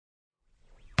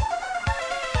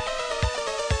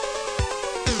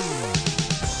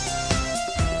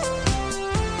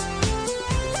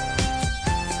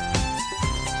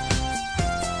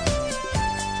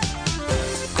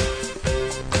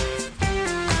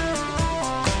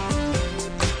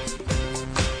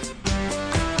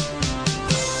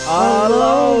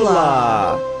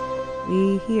Alola.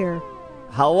 We here.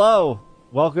 Hello.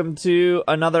 Welcome to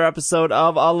another episode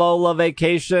of Alola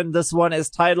Vacation. This one is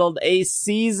titled A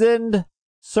Seasoned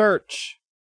Search.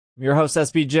 I'm your host,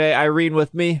 SBJ. Irene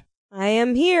with me. I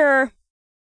am here.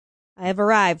 I have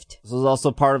arrived. This is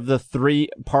also part of the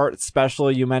 3-part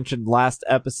special you mentioned last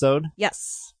episode.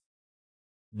 Yes.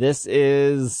 This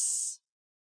is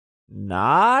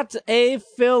not a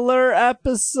filler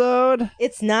episode.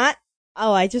 It's not.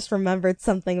 Oh, I just remembered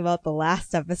something about the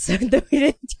last episode that we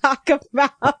didn't talk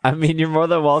about. I mean, you're more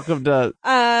than welcome to...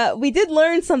 We did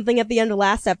learn something at the end of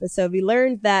last episode. We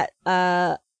learned that,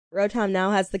 Rotom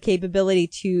now has the capability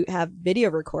to have video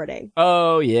recording.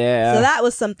 Oh, yeah. So that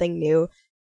was something new.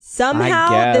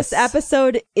 Somehow, this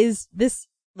episode is the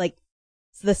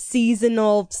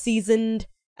seasoned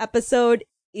episode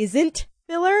isn't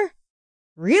filler?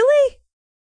 Really?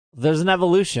 There's an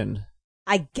evolution.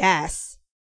 I guess.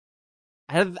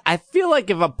 I feel like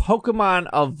if a Pokemon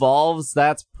evolves,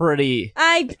 that's pretty...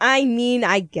 I mean,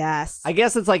 I guess. I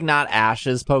guess it's like not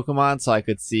Ash's Pokemon, so I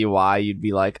could see why you'd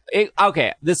be like,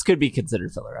 okay, this could be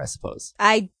considered filler, I suppose.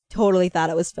 I totally thought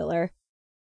it was filler.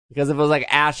 Because if it was like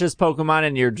Ash's Pokemon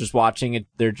and you're just watching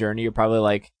their journey, you're probably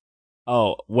like,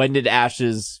 oh, when did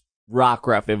Ash's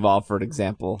Rockruff evolve, for an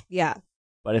example? Yeah.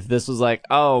 But if this was like,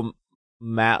 oh...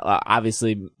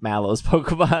 obviously Mallow's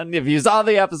Pokemon. If you saw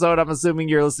the episode, I'm assuming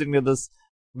you're listening to this.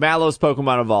 Mallow's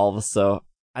Pokemon evolves, so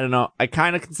I don't know. I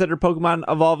kind of consider Pokemon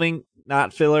evolving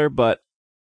not filler, but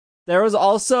there was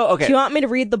also... Okay. Do you want me to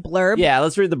read the blurb? Yeah,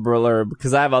 let's read the blurb,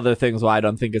 because I have other things why I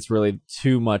don't think it's really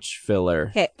too much filler.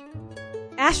 Okay.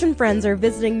 Ash and friends are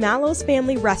visiting Mallow's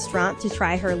family restaurant to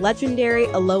try her legendary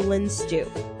Alolan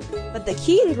stew. But the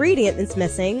key ingredient is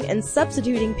missing, and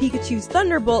substituting Pikachu's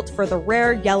Thunderbolt for the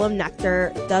rare yellow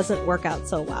nectar doesn't work out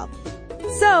so well.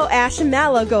 So, Ash and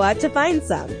Mallow go out to find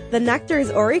some. The nectar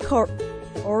is Oricorio?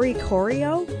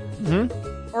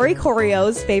 Mm-hmm.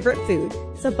 Oricorio's favorite food,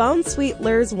 so Bounsweet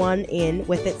lures one in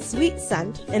with its sweet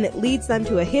scent, and it leads them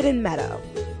to a hidden meadow.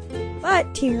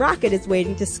 But Team Rocket is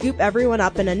waiting to scoop everyone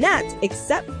up in a net,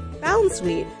 except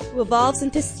Bounsweet, who evolves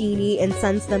into Steenie and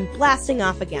sends them blasting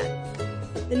off again.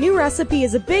 The new recipe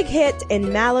is a big hit,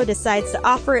 and Mallow decides to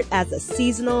offer it as a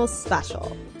seasonal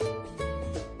special.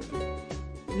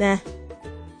 Nah.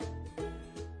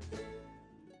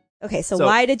 Okay, so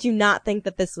why did you not think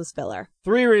that this was filler?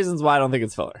 3 reasons why I don't think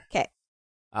it's filler. Okay.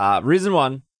 Reason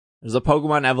 1, there's a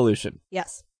Pokemon evolution.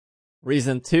 Yes.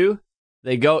 Reason 2,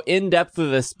 they go in depth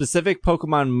with a specific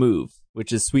Pokemon move,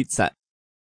 which is Sweet Scent.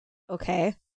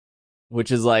 Okay.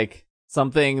 Which is like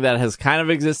something that has kind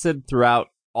of existed throughout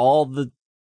all the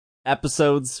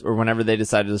episodes, or whenever they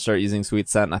decided to start using Sweet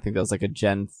Scent. I think that was like a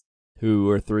Gen 2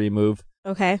 or 3 move.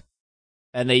 Okay.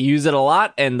 And they use it a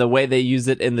lot, and the way they use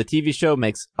it in the TV show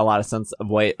makes a lot of sense of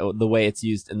the way it's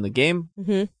used in the game.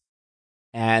 Mm-hmm.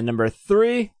 And number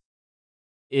 3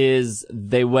 is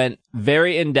they went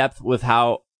very in-depth with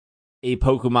how a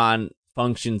Pokemon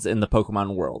functions in the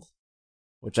Pokemon world,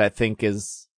 which I think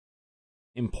is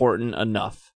important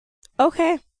enough.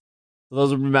 Okay. So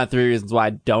those would be my 3 reasons why I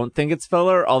don't think it's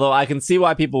filler, although I can see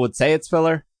why people would say it's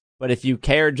filler. But if you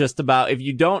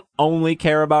don't only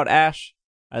care about Ash,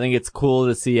 I think it's cool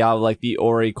to see how like the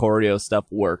Oricorio stuff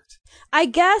worked. I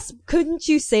guess, couldn't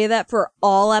you say that for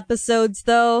all episodes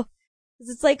though?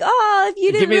 Because it's like, oh, if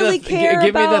you didn't really care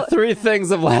Give me the 3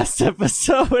 things of last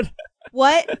episode.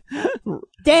 What?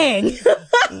 Dang.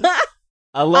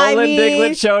 Alolan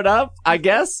Diglett showed up, I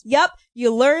guess? Yep.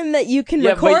 You learn that you can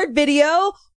record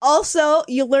video. Also,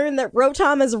 you learn that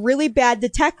Rotom is a really bad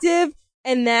detective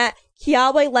and that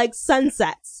Kiawe likes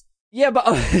sunsets. Yeah, but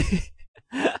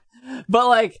but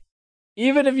like,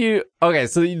 even if you... Okay,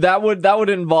 so that would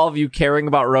involve you caring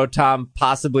about Rotom,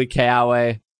 possibly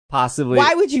Kiawe, possibly...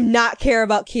 Why would you not care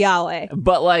about Kiawe?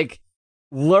 But like,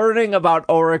 learning about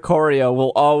Oricorio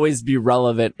will always be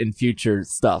relevant in future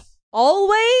stuff.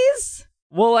 Always?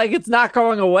 Well, like, it's not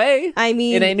going away. I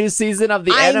mean... In a new season of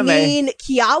the anime. I mean,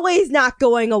 Kiawe's not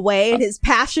going away, and his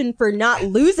passion for not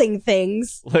losing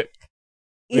things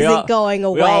isn't going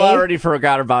away. We all already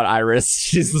forgot about Iris.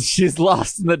 She's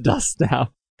lost in the dust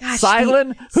now. Gosh,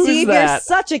 Silent? Who's that? You're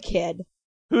such a kid.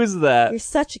 Who's that? You're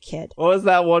such a kid. What was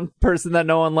that one person that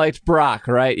no one liked? Brock,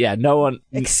 right? Yeah, no one...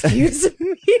 Excuse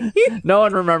me? No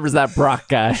one remembers that Brock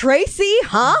guy. Tracy,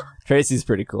 huh? Tracy's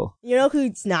pretty cool. You know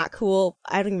who's not cool?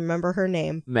 I don't even remember her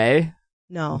name. May?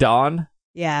 No. Dawn?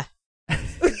 Yeah.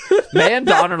 May and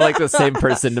Dawn are like the same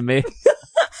person to me.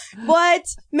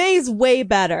 What? May's way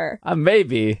better.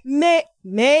 Maybe.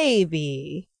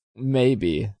 Maybe.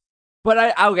 But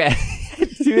I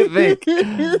do think...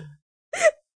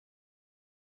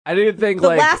 I didn't think The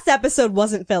like last episode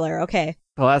wasn't filler, okay.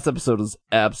 the last episode was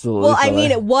absolutely Well, I filler.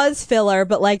 mean, it was filler,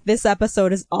 but like this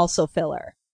episode is also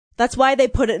filler. That's why they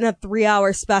put it in a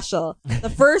 3-hour special. The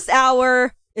first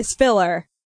hour is filler.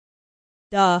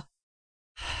 Duh.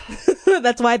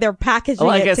 That's why they're packaging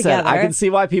like it I together. said, I can see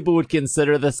why people would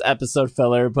consider this episode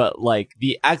filler, but like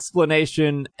the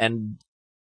explanation and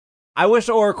I wish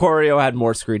Oricorio had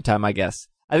more screen time, I guess.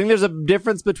 I think there's a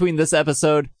difference between this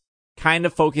episode kind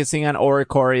of focusing on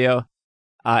Oricorio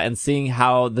and seeing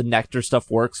how the nectar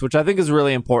stuff works, which I think is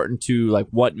really important to like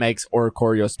what makes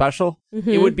Oricorio special. Mm-hmm.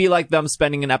 It would be like them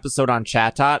spending an episode on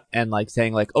Chatot and like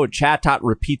saying like, oh, Chatot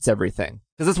repeats everything.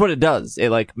 Because that's what it does. It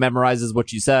like memorizes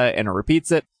what you say and it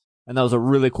repeats it. And that was a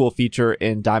really cool feature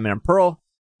in Diamond and Pearl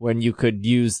when you could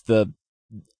use the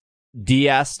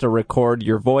DS to record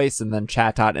your voice and then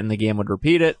Chatot in the game would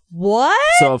repeat it. What?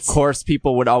 So of course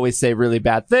people would always say really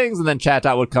bad things and then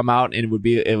Chatot would come out and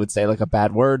it would say like a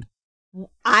bad word.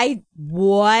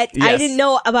 What? Yes. I didn't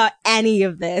know about any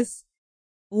of this.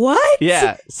 What?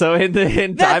 Yeah. So in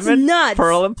That's Diamond, nuts.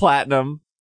 Pearl, and Platinum,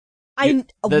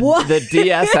 What? the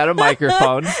DS had a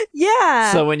microphone.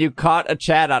 Yeah. So when you caught a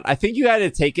Chatot, I think you had to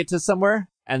take it to somewhere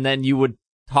and then you would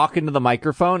talk into the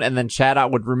microphone and then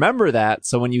Chatot would remember that.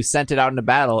 So when you sent it out into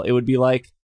battle, it would be like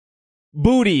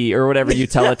booty or whatever you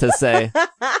tell it to say.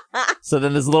 So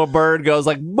then this little bird goes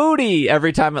like booty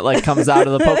every time it like comes out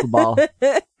of the Pokeball.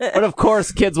 But of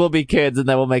course, kids will be kids and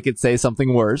they will make it say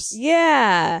something worse.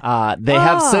 Yeah. They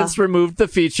have since removed the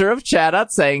feature of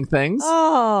Chatot saying things.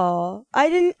 Oh, I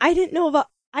didn't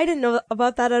know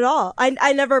about that at all.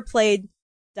 I never played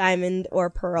Diamond or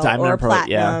Pearl or Platinum.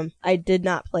 Yeah. I did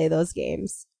not play those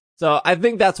games. So I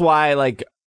think that's why like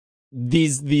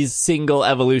these single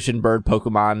evolution bird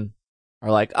Pokemon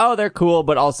are like, oh, they're cool,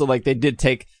 but also like they did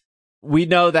take. We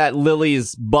know that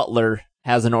Lily's butler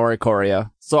has an Oricorio,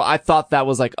 so I thought that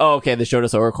was like, oh, okay, they showed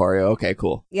us Oricorio. Okay,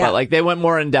 cool. Yeah. But like they went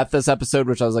more in depth this episode,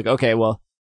 which I was like, okay, well,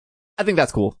 I think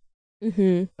that's cool.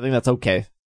 Mm-hmm. I think that's okay.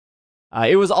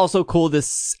 It was also cool to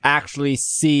actually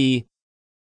see.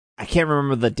 I can't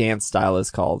remember the dance style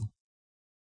is called.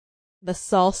 The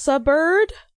salsa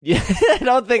bird? Yeah, I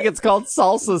don't think it's called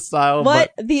salsa style.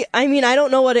 What? I don't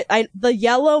know what the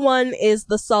yellow one is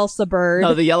the salsa bird.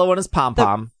 No, the yellow one is pom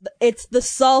pom. It's the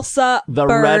salsa The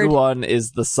bird. red one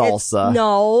is the salsa.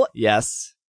 No.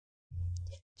 Yes.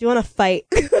 Do you want to fight?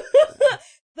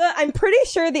 I'm pretty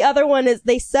sure the other one is,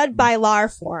 they said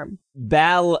Bailar form.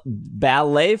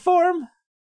 Ballet form?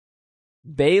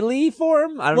 Bailey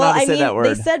form? I don't know how to say that word.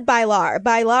 They said Bailar.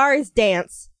 Bailar is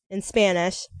dance in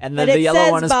Spanish. And then the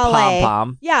yellow one is ballet.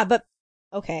 pom-pom. Yeah, but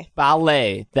okay.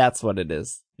 Ballet, that's what it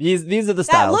is. These are the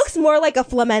styles. That looks more like a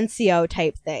flamenco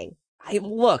type thing.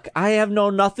 I have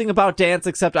known nothing about dance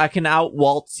except I can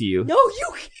out-waltz you. No,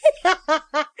 you can't.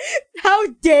 How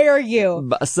dare you?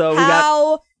 So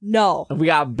we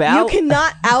got You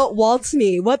cannot out-waltz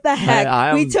me. What the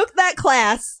heck? We took that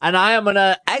class. And I am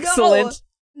an excellent waltzer.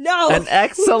 No,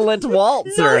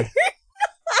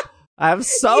 I'm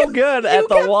so good at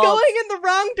the waltz. You kept going in the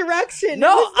wrong direction. No,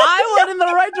 I went in the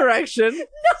right direction.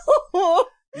 No.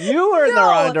 You were in the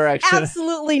wrong direction.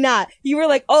 Absolutely not. You were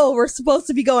like, oh, we're supposed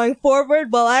to be going forward.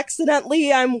 Well,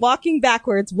 accidentally, I'm walking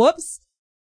backwards. Whoops.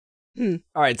 All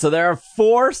right, so there are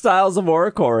 4 styles of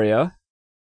Oricorio.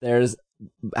 There's,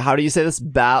 how do you say this?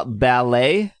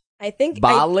 Ballet? I think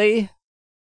ballet.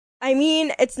 I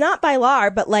mean, it's not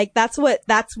Bailar, but like that's what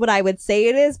I would say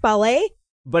it is, ballet.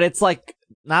 But it's like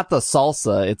not the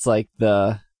salsa. It's like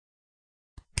the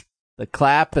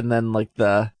clap and then like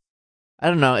the, I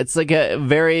don't know. It's like a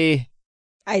very.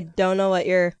 I don't know what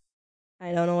you're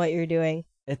doing.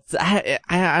 It's I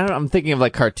don't know, I'm thinking of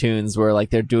like cartoons where like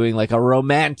they're doing like a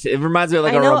romantic. It reminds me of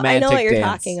like a romantic. I know what you're dance.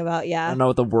 talking about. Yeah. I don't know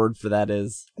what the word for that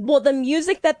is. Well, the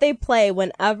music that they play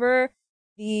whenever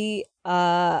the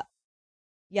the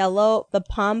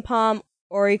pom pom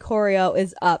Oricorio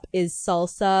is up is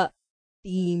salsa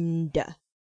themed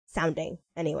sounding.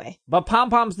 Anyway. But pom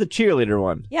pom's the cheerleader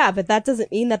one. Yeah, but that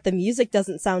doesn't mean that the music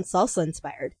doesn't sound salsa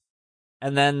inspired.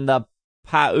 And then the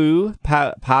Pau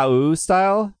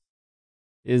style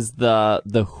is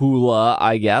the hula,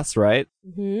 I guess, right?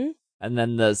 Mm-hmm. And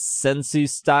then the sensu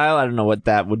style, I don't know what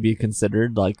that would be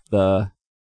considered, like the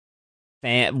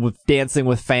fan with dancing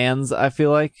with fans, I feel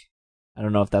like. I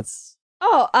don't know if that's.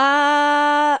 Oh,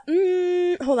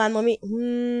 hold on, let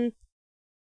me.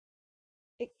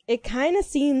 It kind of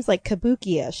seems like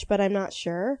kabuki-ish, but I'm not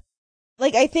sure.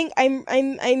 Like, I think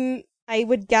I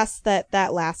would guess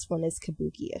that last one is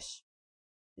kabuki-ish.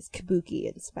 Is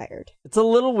kabuki inspired. It's a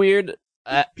little weird.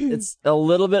 It's a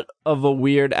little bit of a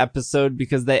weird episode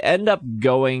because they end up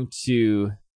going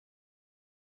to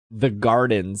the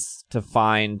gardens to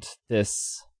find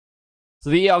this. So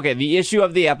the issue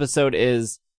of the episode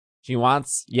is she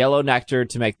wants yellow nectar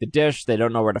to make the dish. They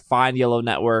don't know where to find yellow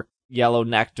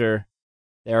nectar.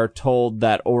 They're told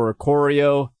that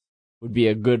Oricorio would be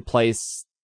a good place.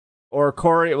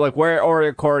 Oricorio, like where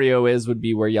Oricorio is, would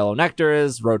be where yellow nectar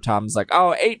is. Rotom's like,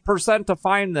 8% to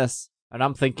find this. And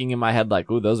I'm thinking in my head,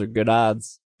 like, ooh, those are good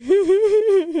odds.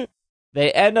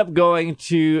 They end up going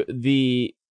to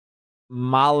the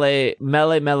Mele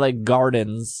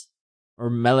Gardens or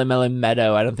Mele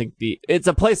Meadow. I don't think it's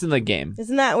a place in the game.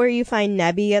 Isn't that where you find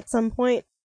Nebby at some point?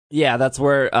 Yeah, that's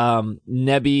where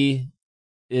Nebby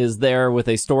is there with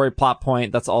a story plot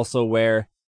point. That's also where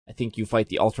I think you fight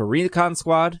the Ultra Recon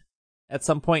Squad at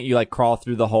some point. You like crawl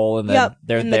through the hole and then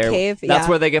they're in there. The cave, that's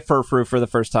where they get Furfru for the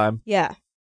first time. Yeah.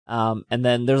 And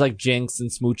then there's like Jinx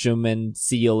and Smoochum and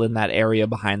Seal in that area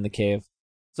behind the cave.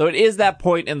 So it is that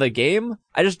point in the game.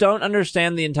 I just don't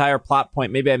understand the entire plot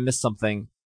point. Maybe I missed something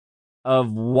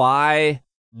of why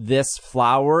this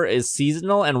flower is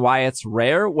seasonal and why it's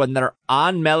rare when they're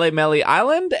on Mele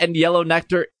Island and yellow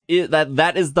nectar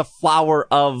that is the flower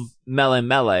of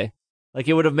Mele. Like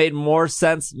it would have made more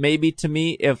sense maybe to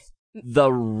me if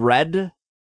the red,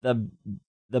 the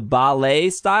ballet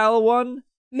style one.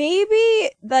 Maybe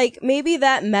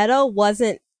that meadow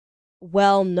wasn't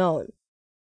well known.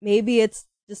 Maybe it's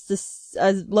just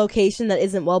a location that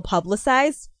isn't well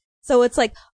publicized. So it's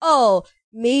like,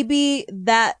 maybe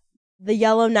that the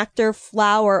yellow nectar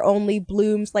flower only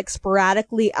blooms like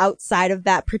sporadically outside of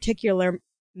that particular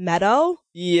meadow.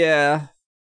 Yeah.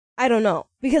 I don't know.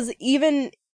 Because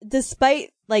even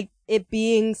despite like it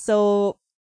being so,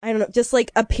 I don't know, just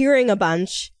like appearing a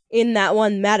bunch in that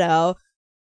one meadow,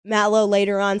 Matlow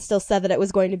later on still said that it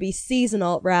was going to be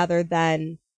seasonal rather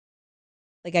than,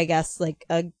 like, I guess, like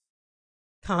a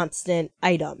constant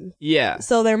item. Yeah.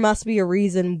 So there must be a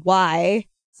reason why.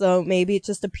 So maybe it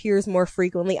just appears more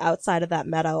frequently outside of that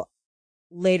meadow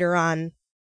later on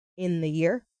in the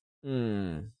year. I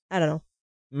don't know.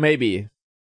 Maybe.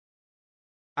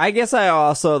 I guess I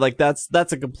also, like, that's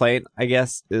a complaint, I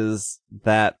guess, is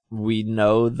that we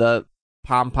know the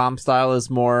pom-pom style is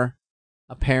more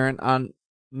apparent on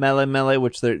Mele,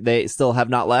 which they still have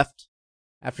not left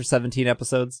after 17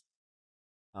 episodes.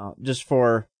 Just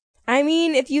for... I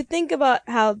mean, if you think about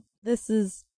how this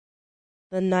is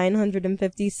the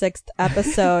 956th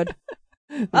episode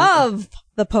of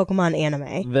the Pokemon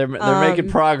anime. They're making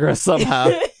progress somehow.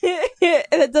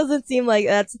 It doesn't seem like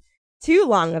that's too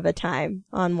long of a time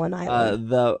on one island.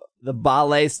 The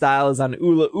ballet style is on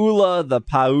Ula Ula, the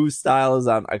Pau style is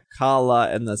on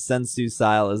Akala, and the Sensu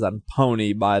style is on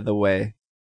Pony, by the way.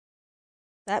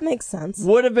 That makes sense.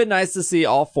 Would have been nice to see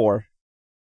all four.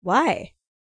 Why?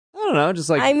 I don't know, just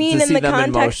like I mean, to in see the them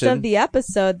context in motion. of the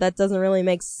episode, that doesn't really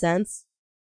make sense.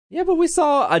 Yeah, but we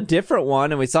saw a different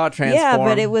one, and we saw it transform. Yeah,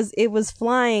 but it was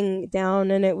flying down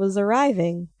and it was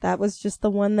arriving. That was just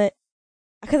the one that,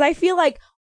 because I feel like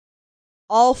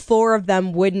all four of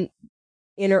them wouldn't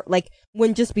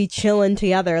just be chilling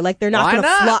together. Like they're not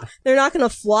gonna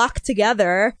flock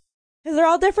together because they're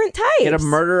all different types. Get a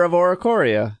murder of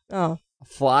Oricoria. Oh, a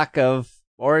flock of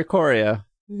Oricoria.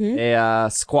 mm-hmm. A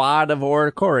squad of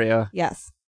Oricoria.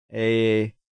 Yes.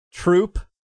 A troop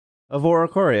of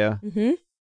Oricoria. Mm-hmm.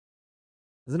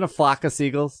 Isn't a flock of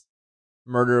seagulls?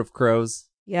 Murder of crows.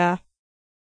 Yeah.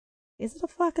 Is it a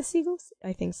flock of seagulls?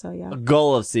 I think so, yeah. A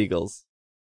gull of seagulls.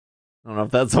 I don't know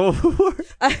if that's a word.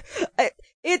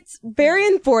 It's very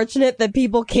unfortunate that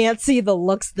people can't see the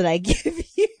looks that I give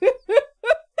you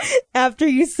after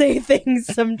you say things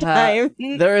sometimes.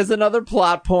 There is another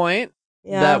plot point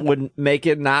that would make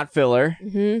it not filler.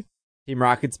 Mm-hmm. Team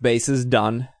Rocket's base is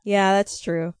done. Yeah, that's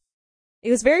true.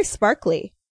 It was very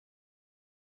sparkly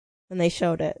when they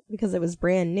showed it because it was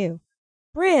brand new.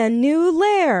 Brand new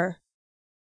lair.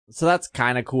 So that's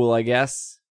kind of cool, I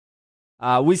guess.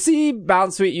 We see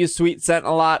Bounsweet use Sweet Scent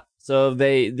a lot. So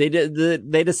they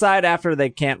decide after they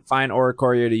can't find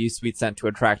Oricorio to use Sweet Scent to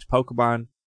attract Pokemon.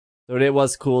 So it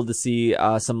was cool to see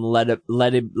some Ladybug,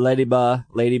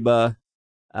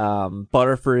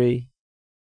 Butterfree.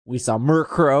 We saw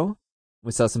Murkrow.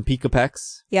 We saw some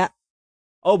Pikapex. Yeah.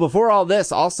 Oh, before all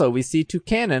this, also we see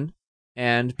Toucanon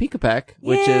and Pikapeck,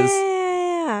 which is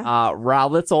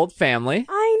Rowlet's old family.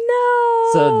 I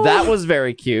know. So that was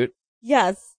very cute.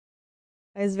 Yes.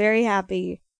 I was very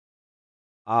happy.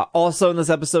 Also in this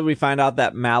episode, we find out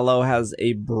that Mallow has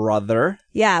a brother.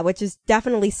 Yeah, which is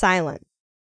definitely silent.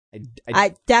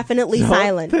 I definitely don't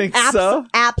silent. Think so.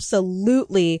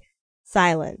 Absolutely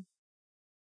silent.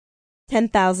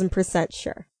 10,000%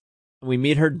 sure. We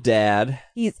meet her dad.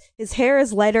 His hair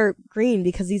is lighter green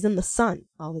because he's in the sun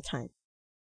all the time.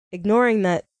 ignoring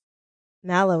that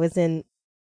Mallow is in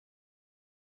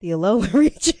the Alola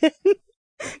region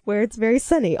where it's very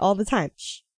sunny all the time.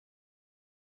 Shh.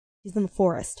 He's in the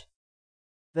forest.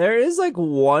 There is like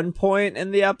one point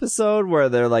in the episode where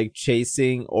they're like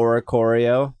chasing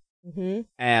Oricorio. Mm-hmm.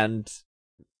 And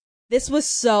this was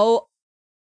so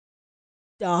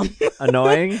dumb.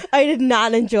 Annoying. I did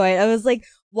not enjoy it. I was like,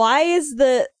 why is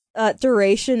the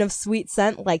duration of Sweet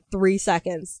Scent like 3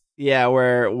 seconds? Yeah,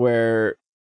 where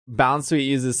Bound Sweet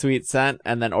uses Sweet Scent,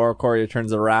 and then Oricorio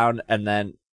turns around, and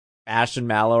then Ash and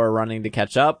Mallow are running to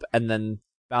catch up, and then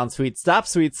Bound Sweet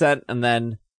stops Sweet Scent, and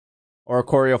then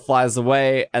Oricorio flies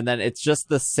away, and then it's just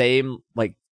the same,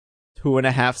 like,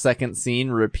 2.5 second scene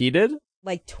repeated.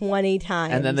 Like 20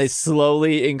 times. And then they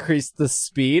slowly increased the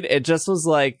speed. It just was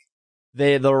like,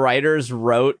 the writers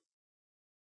wrote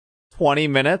 20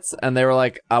 minutes, and they were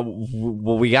like,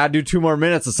 well, we gotta do 2 more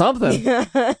minutes of something.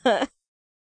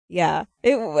 Yeah.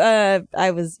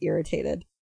 I was irritated.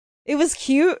 It was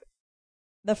cute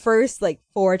the first, like,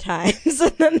 4 times,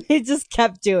 and then they just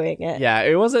kept doing it. Yeah,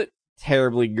 it wasn't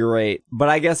terribly great, but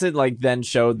I guess it, like, then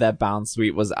showed that Bound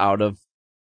Sweet was out of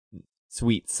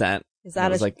Sweet Scent. Is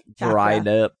that it was, like, chakra. dried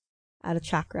up. Out of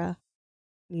chakra.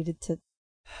 Needed to...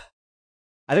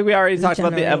 I think we already talked about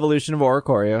the regenerate. Evolution of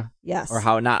Oricorio. Yes. Or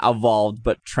how not evolved,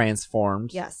 but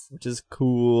transformed. Yes. Which is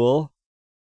cool.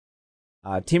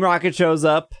 Team Rocket shows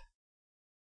up,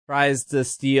 tries to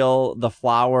steal the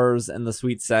flowers and the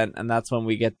Sweet Scent, and that's when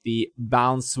we get the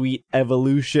Bound Sweet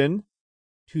Evolution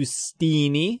to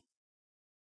Steenie.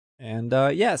 And,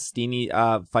 Steenie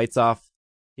fights off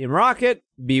Team Rocket.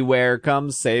 Beware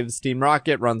comes, saves Team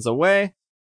Rocket, runs away.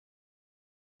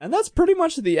 And that's pretty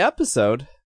much the episode.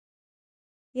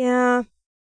 Yeah.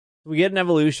 We get an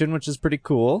evolution, which is pretty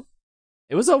cool.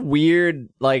 It was a weird,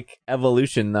 like,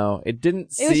 evolution, though. It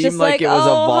didn't seem like it was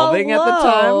evolving at the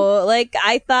time. Like,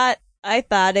 I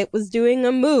thought it was doing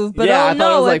a move, but Yeah, oh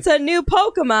no, it was it's a new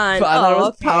Pokemon. I thought it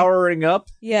was powering up.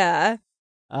 Yeah.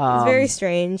 It's very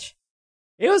strange.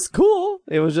 It was cool.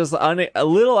 It was just a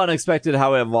little unexpected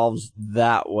how it evolves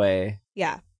that way.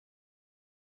 Yeah.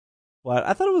 But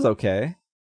I thought it was okay.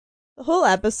 The whole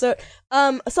episode.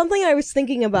 Something I was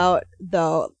thinking about,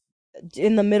 though,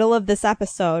 in the middle of this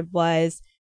episode was,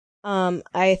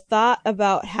 I thought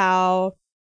about how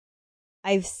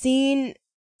I've seen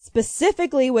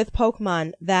specifically with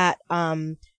Pokemon that,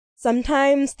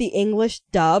 sometimes the English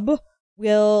dub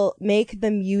will make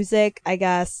the music, I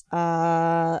guess,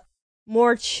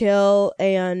 more chill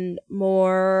and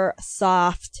more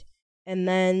soft. And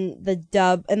then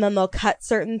and then they'll cut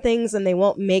certain things and they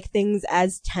won't make things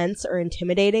as tense or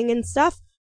intimidating and stuff.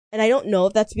 And I don't know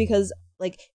if that's because,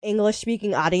 like, English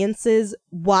speaking audiences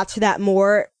watch that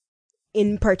more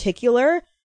in particular,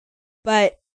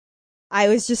 but I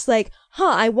was just like,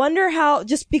 I wonder how,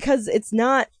 just because it's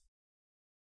not,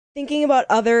 thinking about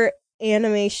other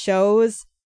anime shows,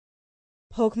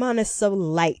 Pokemon is so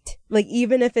light. Like,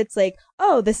 even if it's like,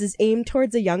 oh, this is aimed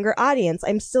towards a younger audience,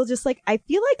 I'm still just like, I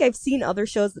feel like I've seen other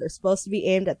shows that are supposed to be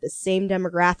aimed at the same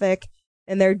demographic,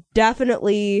 and they're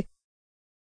definitely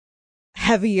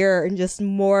heavier and just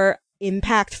more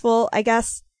impactful, I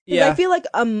guess. Yeah. I feel like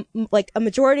a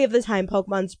majority of the time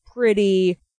Pokemon's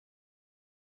pretty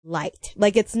light.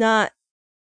 Like, it's not,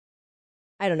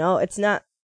 I don't know, it's not,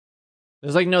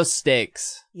 there's like no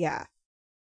stakes. Yeah.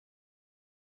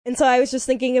 And so I was just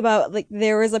thinking about, like,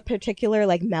 there was a particular,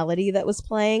 like, melody that was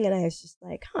playing, and I was just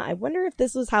like, I wonder if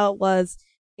this was how it was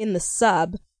in the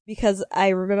sub, because I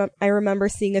remember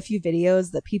seeing a few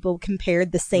videos that people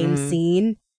compared the same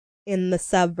scene in the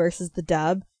sub versus the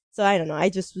dub. So I don't know, I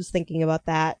just was thinking about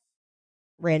that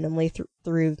randomly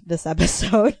through this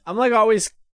episode. I'm like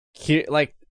always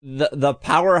like the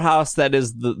powerhouse that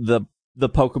is the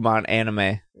Pokemon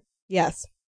anime. Yes.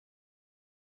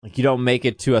 Like, you don't make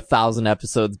it to 1,000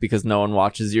 episodes because no one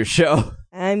watches your show.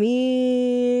 I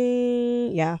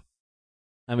mean, yeah.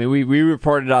 I mean, we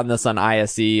reported on this on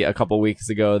ISE a couple weeks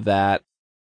ago that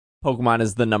Pokemon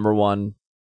is the #1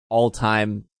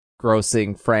 all-time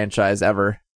grossing franchise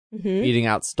ever. Beating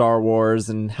out Star Wars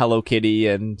and Hello Kitty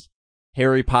and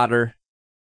Harry Potter.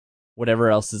 Whatever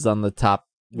else is on the top.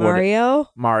 Mario,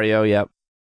 yep.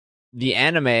 The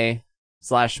anime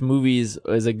 / movies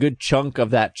is a good chunk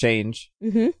of that change.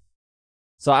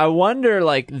 So I wonder,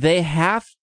 like, they have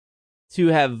to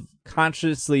have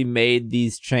consciously made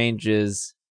these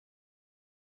changes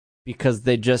because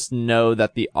they just know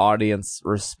that the audience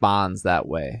responds that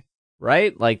way,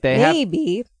 right? Like, they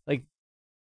maybe. Like,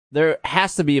 there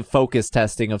has to be a focus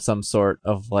testing of some sort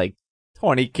of, like,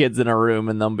 20 kids in a room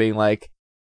and them being like,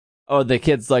 oh, the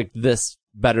kid's like this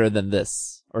better than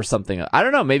this or something. I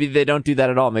don't know. Maybe they don't do that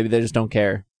at all. Maybe they just don't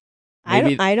care.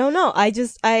 I don't know.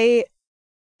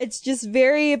 It's just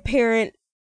very apparent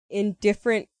in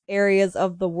different areas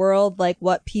of the world, like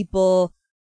what people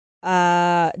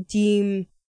deem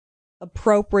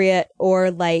appropriate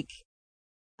or like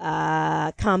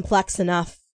complex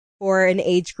enough for an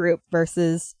age group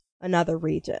versus another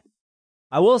region.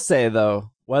 I will say,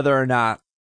 though, whether or not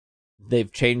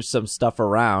they've changed some stuff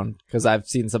around, because I've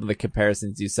seen some of the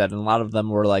comparisons you said, and a lot of them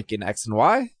were like in X and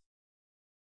Y.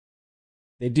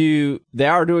 They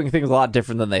are doing things a lot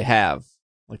different than they have.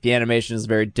 Like the animation is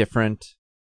very different.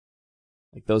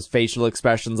 Like those facial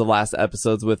expressions of last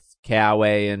episodes with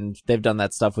Kawaii, and they've done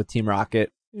that stuff with Team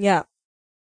Rocket. Yeah.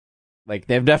 Like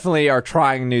they definitely are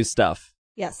trying new stuff.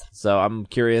 Yes. So I'm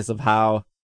curious of how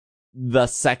the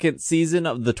second season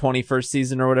of the 21st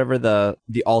season or whatever, the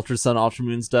Ultra Sun, Ultra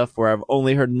Moon stuff, where I've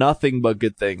only heard nothing but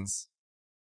good things,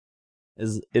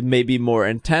 is it may be more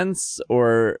intense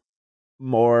or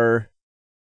more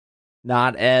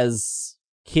not as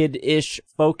kid-ish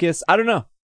focus. I don't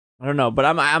know, but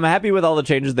I'm happy with all the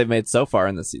changes they've made so far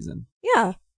in this season.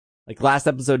 Yeah. Like last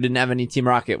episode didn't have any Team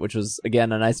Rocket, which was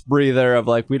again a nice breather of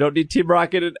like, we don't need Team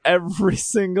Rocket in every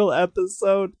single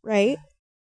episode. Right.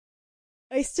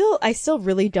 I still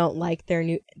really don't like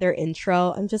their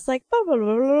intro. I'm just like, blah, blah,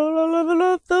 blah, blah, blah,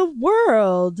 blah, the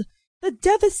world, the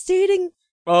devastating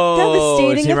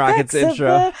Team Rocket's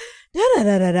intro.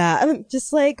 I'm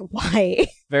just like, why?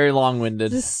 Very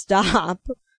long-winded. Just stop.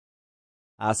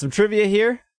 Some trivia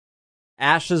here.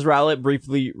 Ash's Rowlet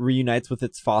briefly reunites with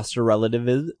its foster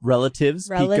relatives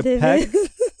Pika Peck,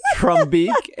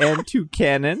 Trumbeak, and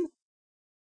Toucanon.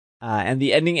 And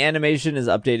the ending animation is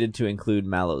updated to include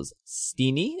Mallow's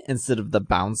Steenie instead of the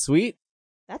Bounce Suite.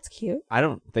 That's cute. I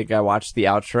don't think I watched the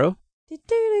outro.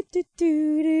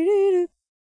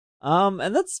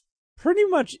 And that's pretty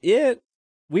much it.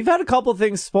 We've had a couple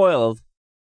things spoiled.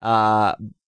 Mallow's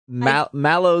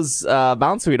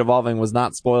Bounce Suite evolving was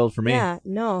not spoiled for me. Yeah,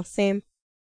 no, same.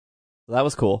 So that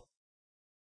was cool.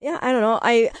 Yeah, I don't know.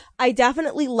 I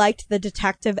definitely liked the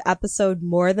detective episode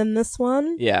more than this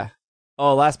one. Yeah.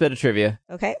 Oh, last bit of trivia.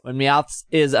 Okay. When Meowth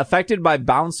is affected by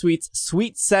Bounce Suite's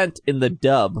sweet scent in the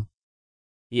dub,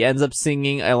 he ends up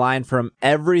singing a line from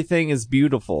Everything is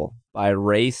Beautiful by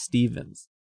Ray Stevens.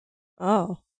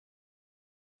 Oh.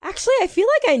 Actually, I feel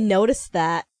like I noticed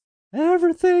that.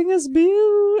 Everything is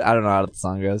beautiful. I don't know how the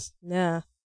song goes. Yeah.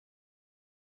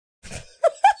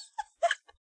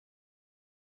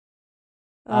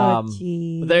 Oh,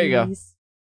 jeez. There you go.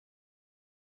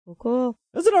 Well, cool.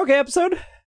 It was an okay episode.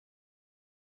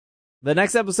 The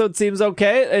next episode seems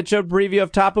okay. It showed preview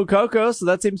of Tapu Koko, so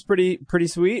that seems pretty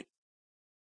sweet.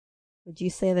 Would you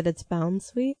say that it's Bound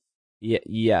Sweet?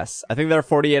 Yes. I think there are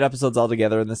 48 episodes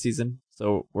altogether in the season,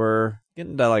 so we're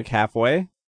getting to like halfway.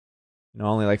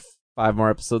 Only like 5 more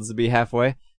episodes to be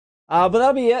halfway. But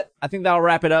that'll be it. I think that'll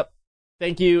wrap it up.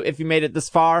 Thank you if you made it this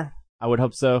far. I would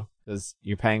hope so, because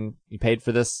you paid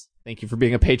for this. Thank you for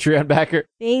being a Patreon backer.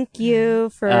 Thank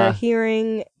you for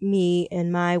hearing me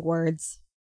and my words.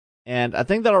 And I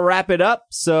think that'll wrap it up.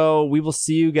 So we will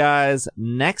see you guys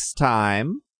next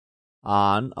time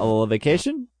on Alola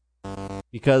Vacation.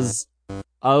 Because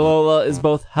Alola is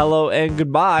both hello and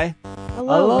goodbye.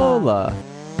 Alola. Alola.